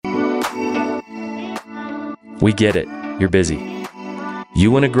We get it. You're busy.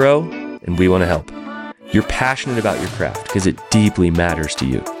 You want to grow, and we want to help. You're passionate about your craft because it deeply matters to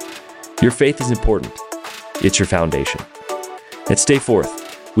you. Your faith is important. It's your foundation. At Stay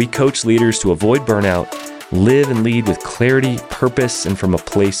Forth, we coach leaders to avoid burnout, live and lead with clarity, purpose, and from a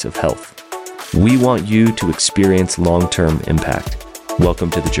place of health. We want you to experience long-term impact.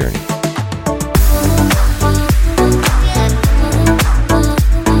 Welcome to the journey.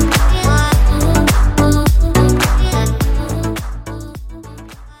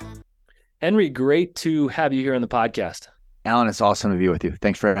 Henry, great to have you here on the podcast. Alan, it's awesome to be with you.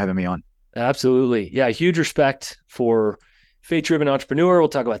 Thanks for having me on. Absolutely. Yeah, huge respect for Faith-Driven Entrepreneur. We'll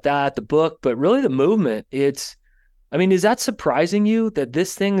talk about that, the book, but really the movement. Is that surprising you that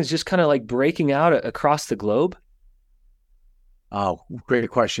this thing is just kind of like breaking out across the globe? Oh, great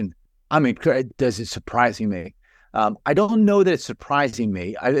question. Does it surprising me? I don't know that it's surprising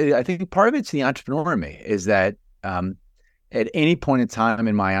me. I think part of it's the entrepreneur in me is that at any point in time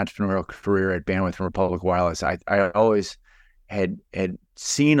in my entrepreneurial career at Bandwidth and Republic Wireless, I always had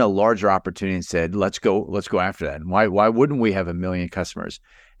seen a larger opportunity and said, let's go after that. And why wouldn't we have 1 million customers?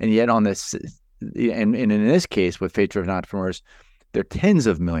 And yet on this, and in this case with Faith-Driven Entrepreneurs, there are tens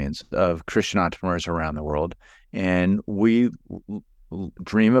of millions of Christian entrepreneurs around the world. And we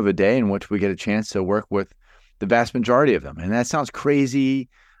dream of a day in which we get a chance to work with the vast majority of them. And that sounds crazy.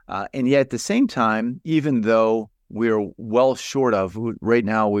 And yet at the same time, even though we're well short of, right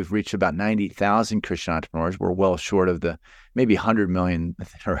now we've reached about 90,000 Christian entrepreneurs. We're well short of the maybe 100 million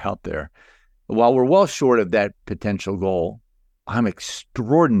that are out there. While we're well short of that potential goal, I'm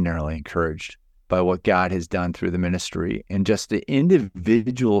extraordinarily encouraged by what God has done through the ministry and just the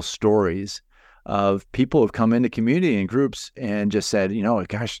individual stories of people who've come into community and groups and just said,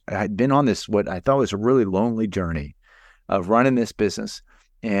 gosh, I'd been on this, what I thought was a really lonely journey of running this business.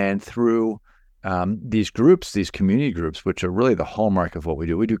 And through these groups, these community groups, which are really the hallmark of what we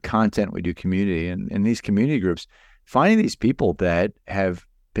do. We do content, we do community, and in these community groups, finding these people that have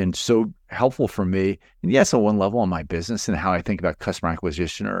been so helpful for me, and yes, on one level on my business and how I think about customer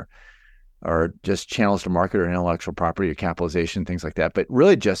acquisition or just channels to market or intellectual property or capitalization, things like that, but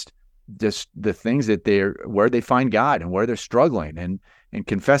really just the things that where they find God and where they're struggling and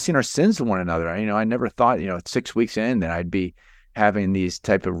confessing our sins to one another. I never thought, 6 weeks in that I'd be having these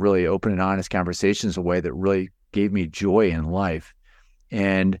type of really open and honest conversations in a way that really gave me joy in life.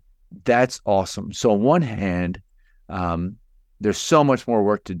 And that's awesome. So on one hand, there's so much more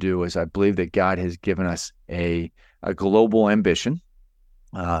work to do as I believe that God has given us a global ambition.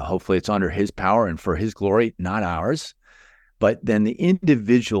 Hopefully it's under his power and for his glory, not ours. But then the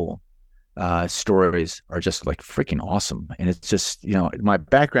individual stories are just like freaking awesome. And it's just, my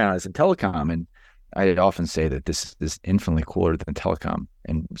background is in telecom, and I often say that this is infinitely cooler than telecom.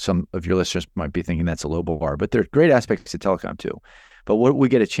 And some of your listeners might be thinking that's a low bar, but there are great aspects of telecom too. But what we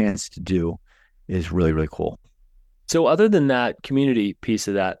get a chance to do is really, really cool. So other than that community piece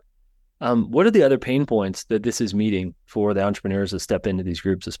of that, what are the other pain points that this is meeting for the entrepreneurs that step into these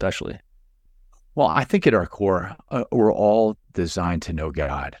groups especially? Well, I think at our core, we're all designed to know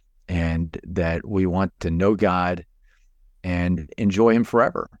God, and that we want to know God and enjoy him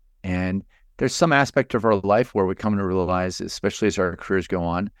forever. And there's some aspect of our life where we come to realize, especially as our careers go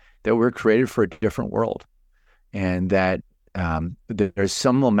on, that we're created for a different world, and that there's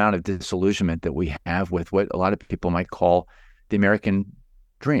some amount of disillusionment that we have with what a lot of people might call the American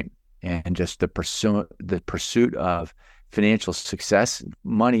dream, and just the pursuit of financial success.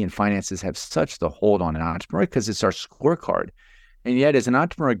 Money and finances have such the hold on an entrepreneur because it's our scorecard. And yet, as an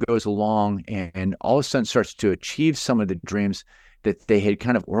entrepreneur goes along and all of a sudden starts to achieve some of the dreams that they had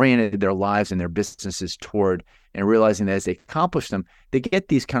kind of oriented their lives and their businesses toward, and realizing that as they accomplish them, they get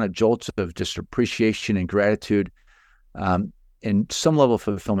these kind of jolts of just appreciation and gratitude and some level of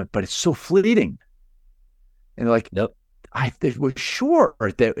fulfillment, but it's so fleeting. And they're like, yep. I was sure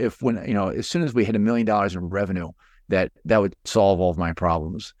that if as soon as we hit $1 million in revenue, that would solve all of my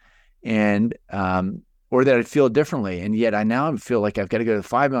problems, and or that I'd feel differently. And yet I now feel like I've got to go to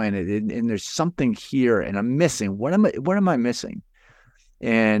 5 million, and there's something here, and I'm missing. What am I missing?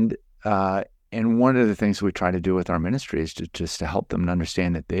 And one of the things we try to do with our ministry is to help them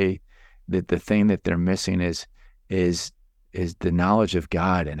understand that the thing that they're missing is the knowledge of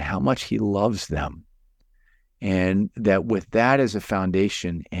God and how much he loves them. And that with that as a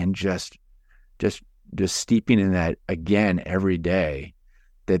foundation, and just steeping in that again every day,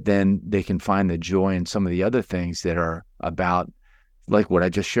 that then they can find the joy in some of the other things that are about, like what I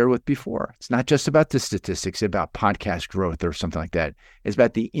just shared with before. It's not just about the statistics, about podcast growth or something like that. It's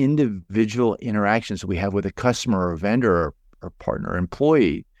about the individual interactions we have with a customer or vendor or partner or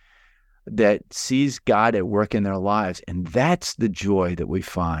employee, that sees God at work in their lives. And that's the joy that we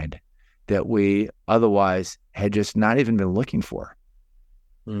find that we otherwise had just not even been looking for.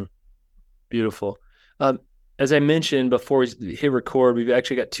 Beautiful. As I mentioned before we hit record, we've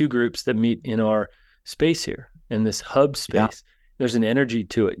actually got two groups that meet in our space here, in this hub space. Yeah. There's an energy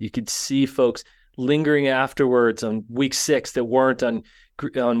to it. You could see folks lingering afterwards on week 6 that weren't on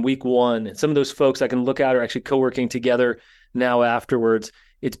week 1. And some of those folks I can look at are actually co-working together now afterwards.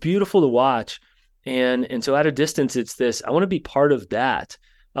 It's beautiful to watch. And so at a distance, it's this, I want to be part of that.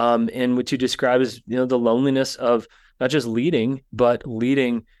 And what you describe as, the loneliness of not just leading, but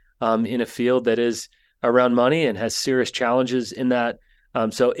leading in a field that is around money and has serious challenges in that.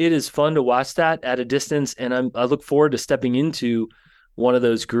 So it is fun to watch that at a distance. And I look forward to stepping into one of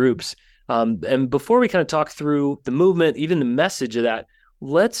those groups. And before we kind of talk through the movement, even the message of that,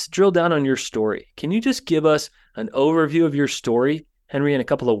 let's drill down on your story. Can you just give us an overview of your story, Henry, and a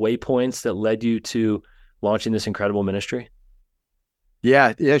couple of waypoints that led you to launching this incredible ministry?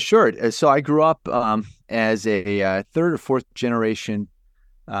 Yeah, sure. So I grew up as a third or fourth generation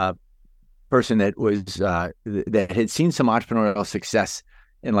person that was that had seen some entrepreneurial success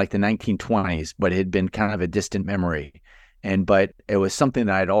in like the 1920s, but it had been kind of a distant memory. But it was something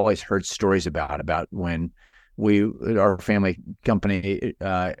that I'd always heard stories about when our family company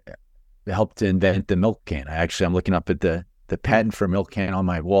helped to invent the milk can. I'm looking up at the patent for a milk can on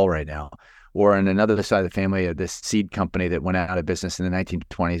my wall right now. Or on another side of the family, this seed company that went out of business in the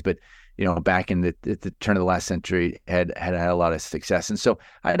 1920s, but back in the turn of the last century had a lot of success. And so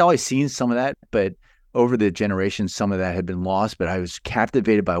I'd always seen some of that, but over the generations, some of that had been lost. But I was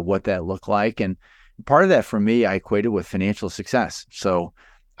captivated by what that looked like, and part of that for me, I equated with financial success. So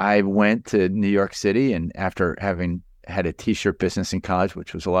I went to New York City, and after having had a t-shirt business in college,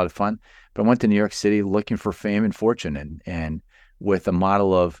 which was a lot of fun, but I went to New York City looking for fame and fortune, and with a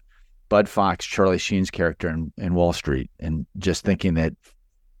model of Bud Fox, Charlie Sheen's character in Wall Street, and just thinking that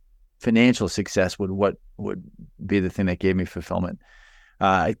financial success would be the thing that gave me fulfillment.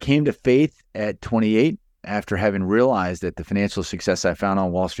 I came to faith at 28 after having realized that the financial success I found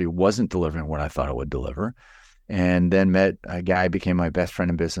on Wall Street wasn't delivering what I thought it would deliver. And then met a guy, became my best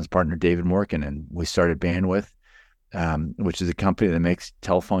friend and business partner, David Morgan, and we started Bandwidth, which is a company that makes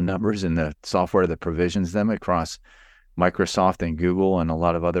telephone numbers and the software that provisions them across Microsoft and Google and a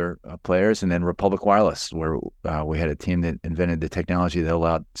lot of other players. And then Republic Wireless, where we had a team that invented the technology that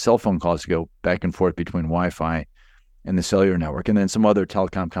allowed cell phone calls to go back and forth between Wi-Fi and the cellular network. And then some other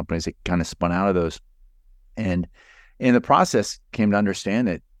telecom companies that kind of spun out of those. And in the process, came to understand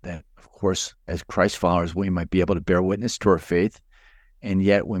that of course, as Christ followers, we might be able to bear witness to our faith, and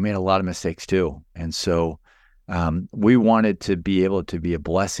yet we made a lot of mistakes too. And so we wanted to be able to be a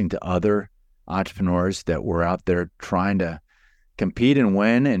blessing to other entrepreneurs that were out there trying to compete and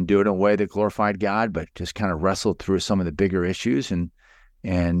win and do it in a way that glorified God, but just kind of wrestled through some of the bigger issues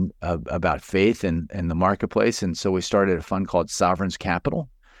and about faith and the marketplace. And so we started a fund called Sovereign's Capital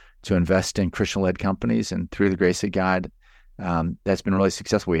to invest in Christian-led companies. And through the grace of God, that's been really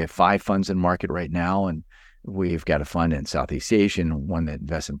successful. We have 5 funds in market right now, and we've got a fund in Southeast Asia, and one that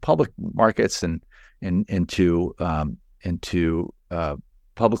invests in public markets and into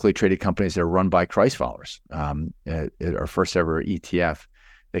publicly traded companies that are run by Christ followers. Our first ever ETF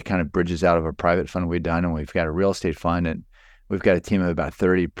that kind of bridges out of a private fund we've done, and we've got a real estate fund, and we've got a team of about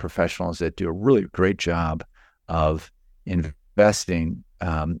 30 professionals that do a really great job of investing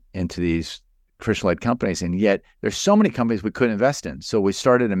into these Christian-led companies. And yet there's so many companies we couldn't invest in. So we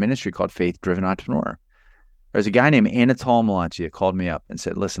started a ministry called Faith Driven Entrepreneur. There's a guy named Anatol Melanchia called me up and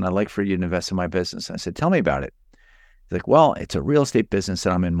said, "Listen, I'd like for you to invest in my business." And I said, "Tell me about it." He's like, "Well, it's a real estate business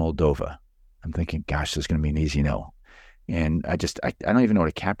and I'm in Moldova." I'm thinking, gosh, this is going to be an easy no. And I don't even know what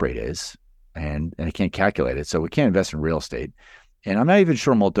a cap rate is, and I can't calculate it. So we can't invest in real estate. And I'm not even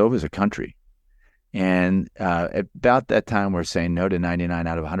sure Moldova is a country. And about that time, we're saying no to 99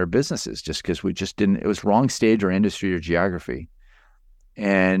 out of 100 businesses just because we just didn't, it was wrong stage or industry or geography.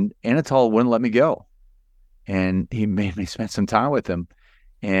 And Anatol wouldn't let me go. And he made me spend some time with him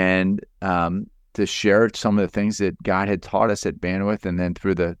and to share some of the things that God had taught us at Bandwidth and then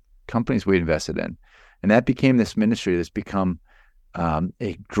through the companies we invested in. And that became this ministry that's become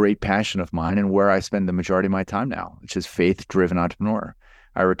a great passion of mine and where I spend the majority of my time now, which is faith-driven entrepreneur.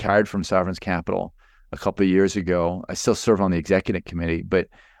 I retired from Sovereign's Capital a couple of years ago. I still serve on the executive committee, but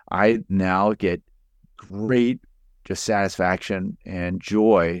I now get great just satisfaction and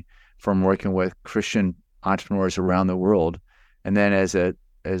joy from working with Christian entrepreneurs around the world. And then as a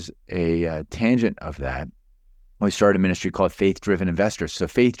tangent of that, we started a ministry called Faith Driven Investors. So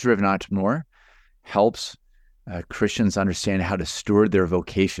Faith Driven Entrepreneur helps Christians understand how to steward their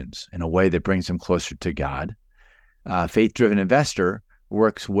vocations in a way that brings them closer to God. Faith-driven investor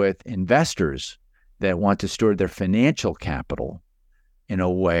works with investors that want to steward their financial capital in a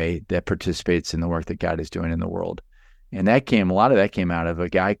way that participates in the work that God is doing in the world. And a lot of that came out of a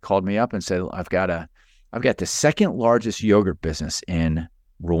guy called me up and said, I've got the second largest yogurt business in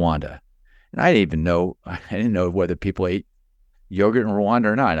Rwanda. And I didn't know whether people ate yogurt in Rwanda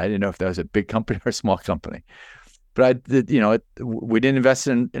or not. I didn't know if that was a big company or a small company. But we didn't invest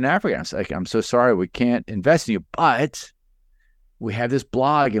in Africa. I was like, I'm so sorry, we can't invest in you, but we have this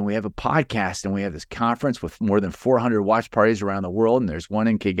blog and we have a podcast and we have this conference with more than 400 watch parties around the world. And there's one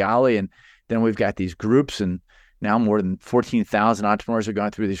in Kigali. And then we've got these groups, and now more than 14,000 entrepreneurs are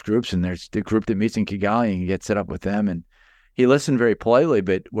going through these groups. And there's the group that meets in Kigali, and you get set up with them. And he listened very politely.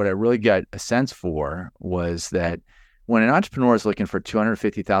 But what I really got a sense for was that when an entrepreneur is looking for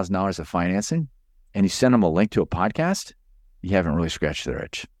 $250,000 of financing and you send them a link to a podcast, you haven't really scratched their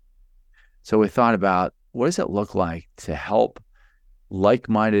itch. So we thought about, what does it look like to help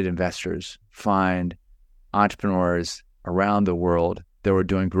like-minded investors find entrepreneurs around the world that were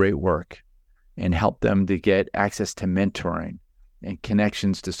doing great work and help them to get access to mentoring and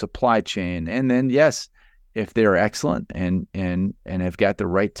connections to supply chain. And then, yes, if they're excellent and have got the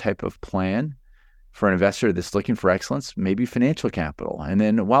right type of plan for an investor that's looking for excellence, maybe financial capital. And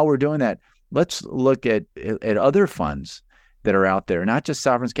then while we're doing that, let's look at other funds that are out there, not just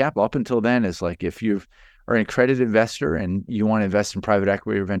Sovereign's Capital. Up until then, is like, if you are an accredited investor and you want to invest in private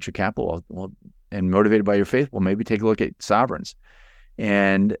equity or venture capital, and motivated by your faith, well, maybe take a look at Sovereigns.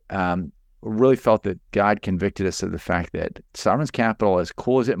 And really felt that God convicted us of the fact that Sovereign's Capital, as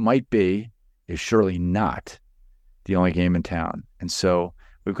cool as it might be, is surely not the only game in town. And so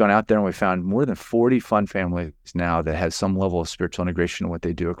we've gone out there and we found more than 40 fund families now that have some level of spiritual integration in what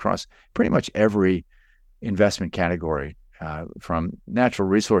they do across pretty much every investment category, from natural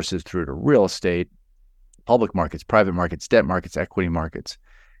resources through to real estate, public markets, private markets, debt markets, equity markets.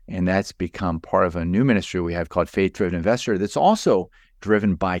 And that's become part of a new ministry we have called Faith-Driven Investor that's also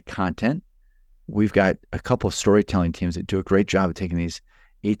driven by content. We've got a couple of storytelling teams that do a great job of taking these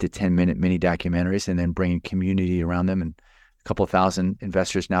 8 to 10 minute mini documentaries and then bringing community around them. And a couple of thousand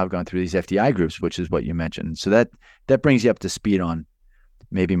investors now have gone through these FDI groups, which is what you mentioned. So that brings you up to speed on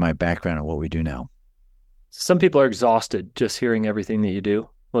maybe my background and what we do now. Some people are exhausted just hearing everything that you do,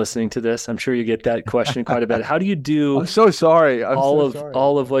 listening to this. I'm sure you get that question quite a bit. How do you do I'm so sorry.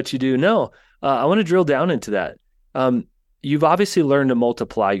 all of what you do? No, I want to drill down into that. You've obviously learned to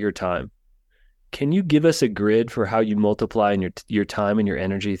multiply your time. Can you give us a grid for how you multiply your time and your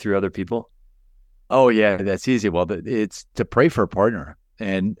energy through other people? Oh, yeah, that's easy. Well, it's to pray for a partner.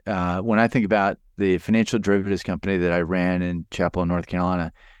 And when I think about the financial derivatives company that I ran in Chapel, North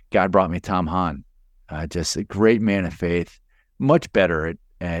Carolina, God brought me Tom Hahn, just a great man of faith, much better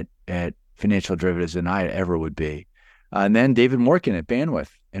at financial derivatives than I ever would be. And then David Morgan at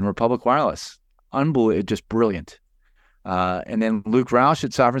Bandwidth and Republic Wireless, unbelievable, just brilliant. And then Luke Roush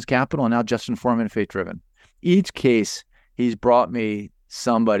at Sovereign's Capital, and now Justin Foreman at Faith Driven. Each case, he's brought me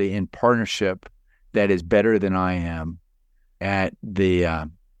somebody in partnership that is better than I am at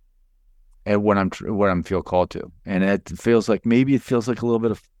what I'm feel called to. And it feels like a little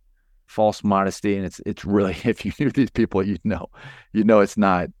bit of false modesty, and it's really, if you knew these people, you know it's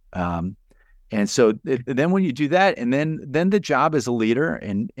not. And so then when you do that, and then the job as a leader,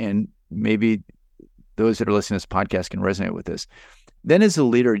 and maybe those that are listening to this podcast can resonate with this. Then as a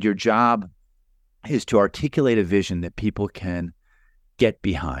leader, your job is to articulate a vision that people can get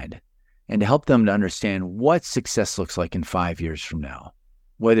behind and to help them to understand what success looks like in 5 years from now.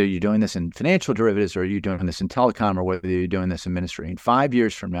 Whether you're doing this in financial derivatives or you're doing this in telecom or whether you're doing this in ministry. In 5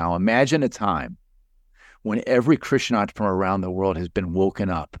 years from now, imagine a time when every Christian entrepreneur around the world has been woken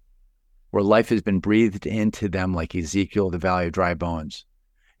up, where life has been breathed into them like Ezekiel, the valley of dry bones.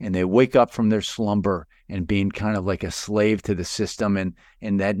 And they wake up from their slumber and being kind of like a slave to the system and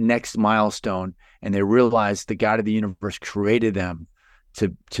that next milestone. And they realize the God of the universe created them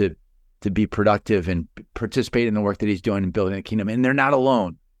to be productive and participate in the work that he's doing in building the kingdom. And they're not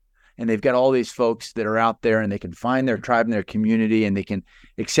alone. And they've got all these folks that are out there, and they can find their tribe and their community, and they can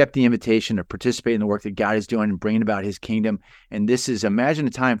accept the invitation to participate in the work that God is doing and bringing about his kingdom. And imagine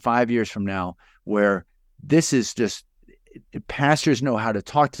a time 5 years from now where this is just, pastors know how to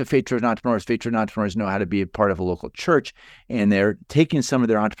talk to faith-driven entrepreneurs. Faith-driven entrepreneurs know how to be a part of a local church, and they're taking some of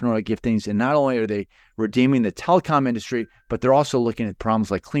their entrepreneurial giftings, and not only are they redeeming the telecom industry, but they're also looking at problems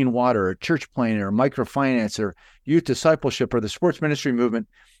like clean water or church planning or microfinance or youth discipleship or the sports ministry movement.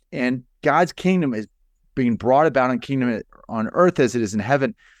 And God's kingdom is being brought about on earth as it is in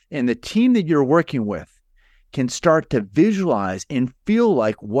heaven. And the team that you're working with can start to visualize and feel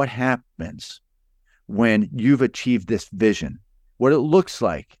like what happens when you've achieved this vision, what it looks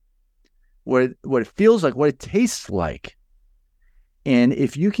like, what it feels like, what it tastes like. And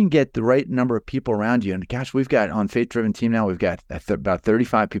if you can get the right number of people around you, and gosh, we've got on Faith Driven Team now, we've got about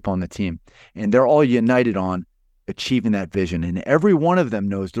 35 people on the team, and they're all united on achieving that vision. And every one of them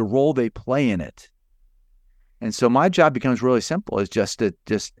knows the role they play in it. And so my job becomes really simple, is just to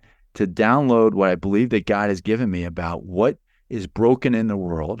download what I believe that God has given me about what is broken in the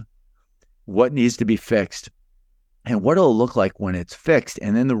world, what needs to be fixed, and what it'll look like when it's fixed.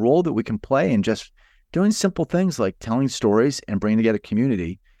 And then the role that we can play in just doing simple things like telling stories and bringing together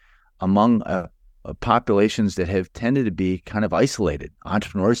community among populations that have tended to be kind of isolated.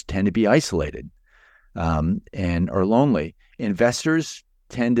 Entrepreneurs tend to be isolated and are lonely. Investors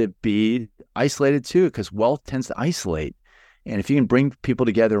tend to be isolated too, because wealth tends to isolate. And if you can bring people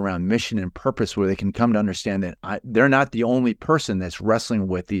together around mission and purpose, where they can come to understand that they're not the only person that's wrestling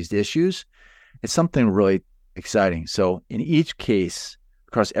with these issues, it's something really exciting. So in each case,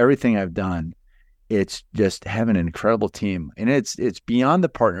 across everything I've done, it's just having an incredible team. And it's beyond the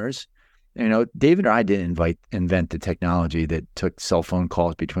partners. You know, David or I didn't invent the technology that took cell phone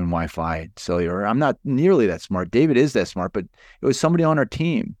calls between Wi-Fi and cellular. I'm not nearly that smart. David is that smart, but it was somebody on our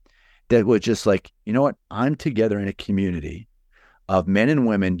team that was just like, you know what? I'm together in a community of men and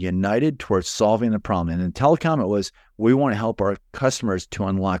women united towards solving the problem. And in telecom, it was, we want to help our customers to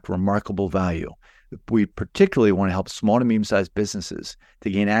unlock remarkable value. We particularly want to help small to medium-sized businesses to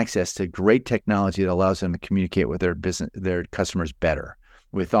gain access to great technology that allows them to communicate with their customers better.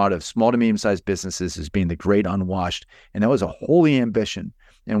 We thought of small to medium-sized businesses as being the great unwashed, and that was a holy ambition.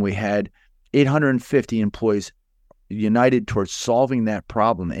 And we had 850 employees united towards solving that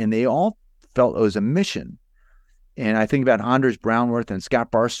problem, and they all felt it was a mission. And I think about Anders Brownworth and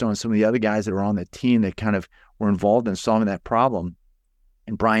Scott Barstow and some of the other guys that were on the team that kind of were involved in solving that problem,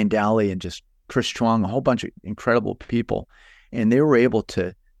 and Brian Dowley and just Chris Chuang, a whole bunch of incredible people. And they were able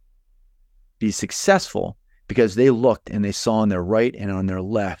to be successful because they looked and they saw on their right and on their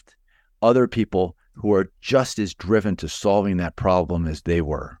left other people who are just as driven to solving that problem as they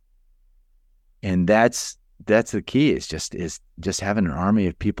were. And that's the key, is just having an army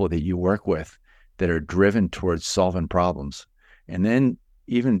of people that you work with that are driven towards solving problems. And then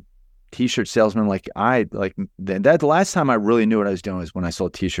even t-shirt salesmen the last time I really knew what I was doing was when I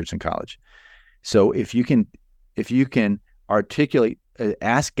sold t-shirts in college. So if you can articulate,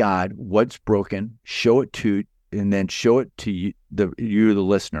 ask God what's broken, and then show it to you, the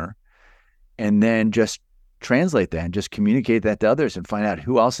listener, and then just translate that and just communicate that to others and find out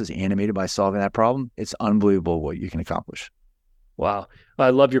who else is animated by solving that problem. It's unbelievable what you can accomplish. Wow. I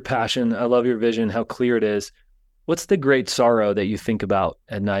love your passion. I love your vision, how clear it is. What's the great sorrow that you think about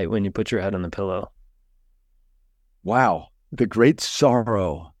at night when you put your head on the pillow? Wow. The great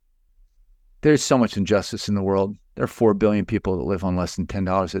sorrow. There's so much injustice in the world. There are 4 billion people that live on less than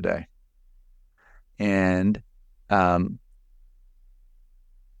 $10 a day. And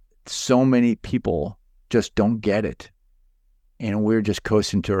so many people just don't get it. And we're just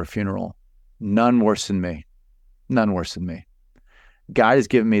coasting to our funeral. None worse than me. None worse than me. God has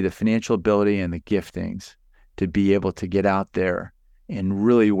given me the financial ability and the giftings to be able to get out there and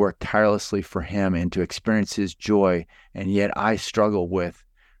really work tirelessly for him and to experience his joy. And yet I struggle with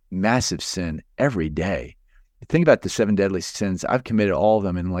massive sin every day. Think about the 7 deadly sins. I've committed all of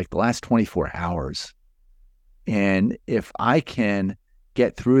them in like the last 24 hours. And if I can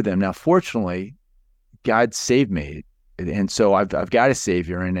get through them, now fortunately, God saved me. And so I've got a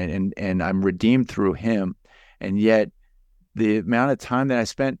savior and I'm redeemed through him. And yet the amount of time that I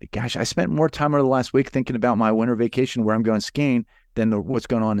spent more time over the last week thinking about my winter vacation where I'm going skiing than what's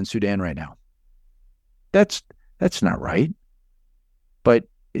going on in Sudan right now. That's not right. But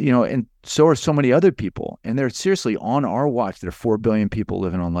and so are so many other people. And they're seriously on our watch. There are 4 billion people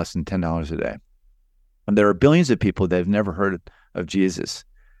living on less than $10 a day. And there are billions of people that have never heard of Jesus.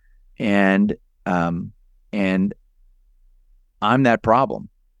 And I'm that problem.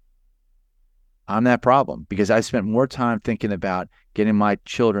 I'm that problem because I spent more time thinking about getting my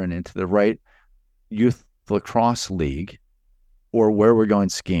children into the right youth lacrosse league or where we're going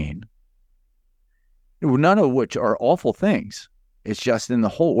skiing, none of which are awful things. It's just in the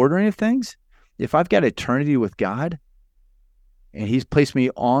whole ordering of things. If I've got eternity with God and he's placed me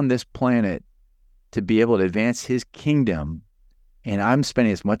on this planet to be able to advance his kingdom, and I'm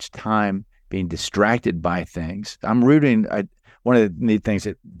spending as much time being distracted by things, I'm rooting. One of the neat things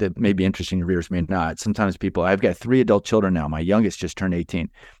that may be interesting to readers may not. Sometimes I've got 3 adult children now. My youngest just turned 18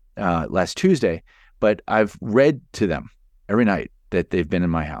 last Tuesday, but I've read to them every night that they've been in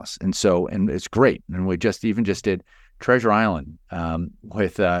my house. And it's great. And we just did Treasure Island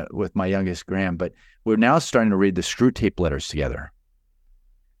with my youngest Graham, but we're now starting to read the Screw Tape Letters together.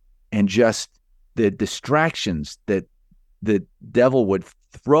 And just the distractions that the devil would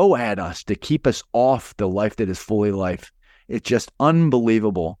throw at us to keep us off the life that is fully life. It's just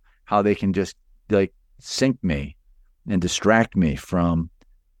unbelievable how they can just like sink me and distract me from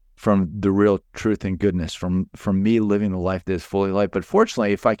the real truth and goodness, from me living the life that is fully life. But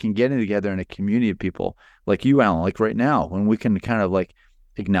fortunately, if I can get together in a community of people like you, Alan, like right now, when we can kind of like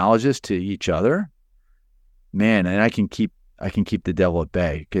acknowledge this to each other, man, and I can keep the devil at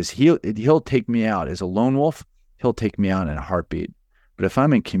bay, because he'll take me out as a lone wolf. He'll take me out in a heartbeat. But if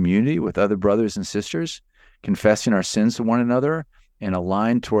I'm in community with other brothers and sisters, confessing our sins to one another and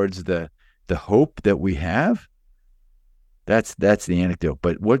aligned towards the hope that we have, that's the antidote.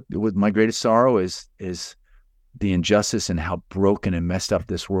 But what my greatest sorrow is the injustice and how broken and messed up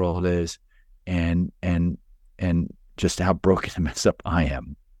this world is, and just how broken and messed up I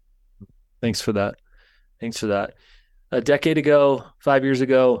am. Thanks for that. A decade ago, 5 years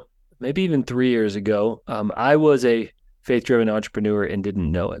ago, maybe even 3 years ago, I was a faith-driven entrepreneur and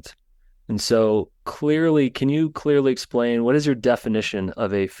didn't know it. And so can you clearly explain what is your definition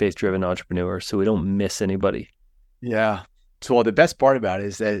of a faith-driven entrepreneur so we don't miss anybody? Yeah. So the best part about it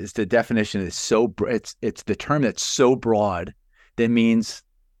is that it's the definition is it's the term that's so broad that means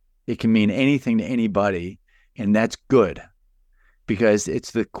it can mean anything to anybody, and that's good, because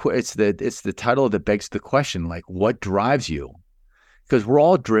it's the title that begs the question, like, what drives you? Because we're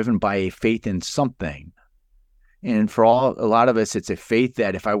all driven by a faith in something. And for a lot of us, it's a faith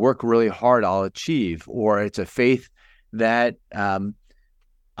that if I work really hard, I'll achieve, or it's a faith that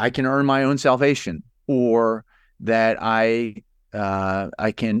I can earn my own salvation, or that I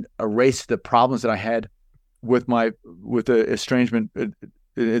can erase the problems that I had with the estrangement.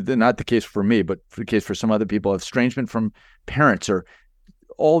 Not the case for me, but the case for some other people, estrangement from parents, or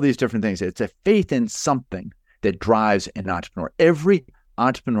all these different things. It's a faith in something that drives an entrepreneur. Every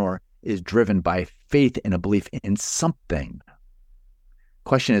entrepreneur is driven by faith and a belief in something.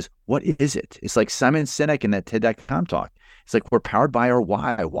 Question is, what is it? It's like Simon Sinek in that TED.com talk. It's like we're powered by our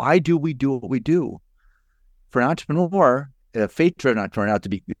why. Why do we do what we do? For an entrepreneur, a faith-driven entrepreneur, now to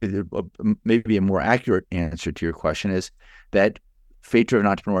be maybe a more accurate answer to your question, is that faith-driven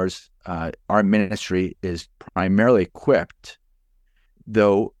entrepreneurs, our ministry is primarily equipped,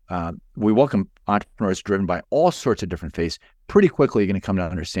 though we welcome entrepreneurs driven by all sorts of different faiths. Pretty quickly, you're going to come to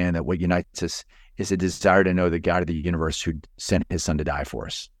understand that what unites us is a desire to know the God of the universe who sent his son to die for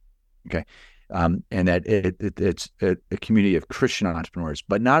us. Okay. And that it's a community of Christian entrepreneurs,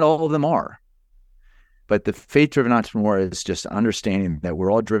 but not all of them are. But the faith-driven entrepreneur is just understanding that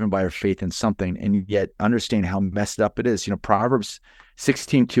we're all driven by our faith in something, and yet understand how messed up it is. You know, Proverbs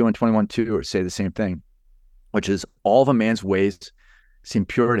 16:2 and 21:2 say the same thing, which is all of a man's ways seem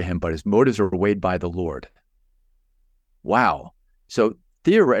pure to him, but his motives are weighed by the Lord. Wow. So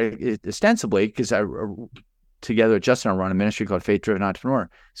theoretically, ostensibly, because together Justin and I run a ministry called Faith Driven Entrepreneur.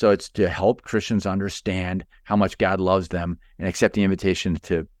 So it's to help Christians understand how much God loves them and accept the invitation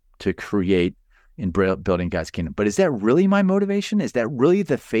to create in building God's kingdom. But is that really my motivation? Is that really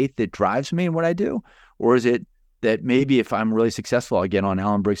the faith that drives me in what I do? Or is it that maybe if I'm really successful, I'll get on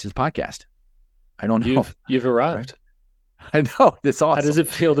Alan Briggs' podcast? I don't know. You've arrived. I know. That's awesome. How does it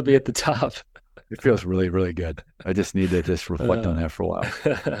feel to be at the top? It feels really, really good. I just need to reflect on that for a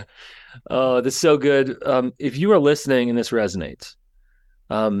while. Oh, that's so good. If you are listening and this resonates,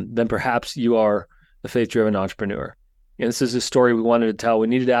 then perhaps you are a faith-driven entrepreneur. And this is a story we wanted to tell. We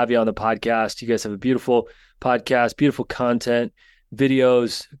needed to have you on the podcast. You guys have a beautiful podcast, beautiful content,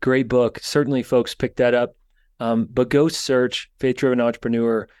 videos, great book. Certainly, folks, pick that up. But go search Faith-Driven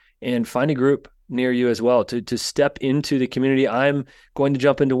Entrepreneur and find a group near you as well to step into the community. I'm going to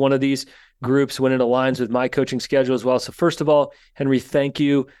jump into one of these groups when it aligns with my coaching schedule as well. So first of all, Henry, thank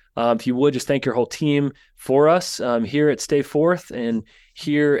you. If you would, just thank your whole team for us here at Stay Forth and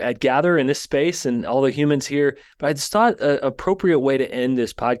here at Gather in this space and all the humans here. But I just thought an appropriate way to end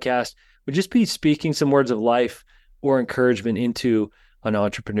this podcast would just be speaking some words of life or encouragement into an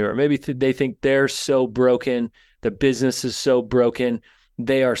entrepreneur. Maybe they think they're so broken, the business is so broken,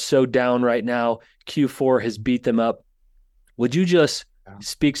 they are so down right now, Q4 has beat them up. Would you just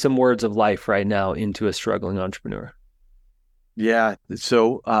speak some words of life right now into a struggling entrepreneur? Yeah.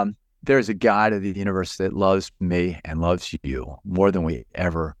 So there's a God of the universe that loves me and loves you more than we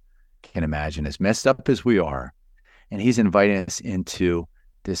ever can imagine, as messed up as we are. And he's inviting us into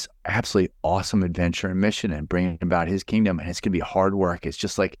this absolutely awesome adventure and mission and bringing about his kingdom. And it's going to be hard work. It's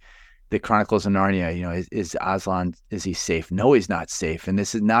just like the Chronicles of Narnia, is Aslan, is he safe? No, he's not safe. And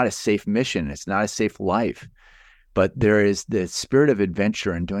this is not a safe mission. It's not a safe life. But there is the spirit of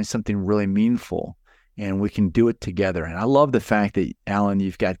adventure and doing something really meaningful, and we can do it together. And I love the fact that, Alan,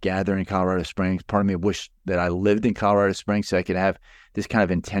 you've got Gather in Colorado Springs. Part of me wish that I lived in Colorado Springs so I could have this kind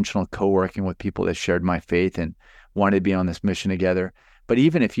of intentional co-working with people that shared my faith and wanted to be on this mission together. But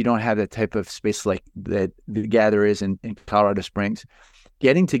even if you don't have that type of space like that the Gather is in Colorado Springs,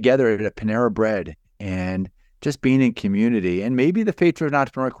 getting together at a Panera Bread and just being in community, and maybe the Faith-Driven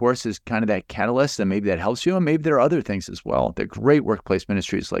Entrepreneur course is kind of that catalyst, and maybe that helps you, and maybe there are other things as well. There are great workplace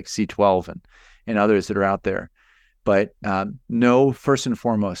ministries like C12 and others that are out there. But know first and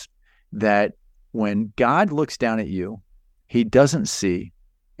foremost that when God looks down at you, he doesn't see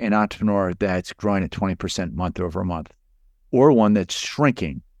an entrepreneur that's growing at 20% month over month, or one that's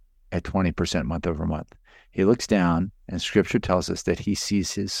shrinking at 20% month over month. He looks down, and Scripture tells us that he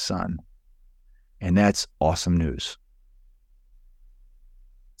sees his son. And that's awesome news.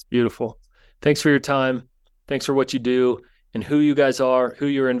 It's beautiful. Thanks for your time. Thanks for what you do and who you guys are, who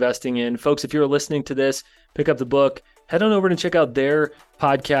you're investing in. Folks, if you're listening to this, pick up the book, head on over and check out their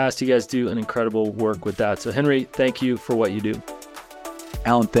podcast. You guys do an incredible work with that. So Henry, thank you for what you do.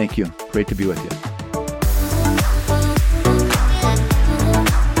 Alan, thank you. Great to be with you.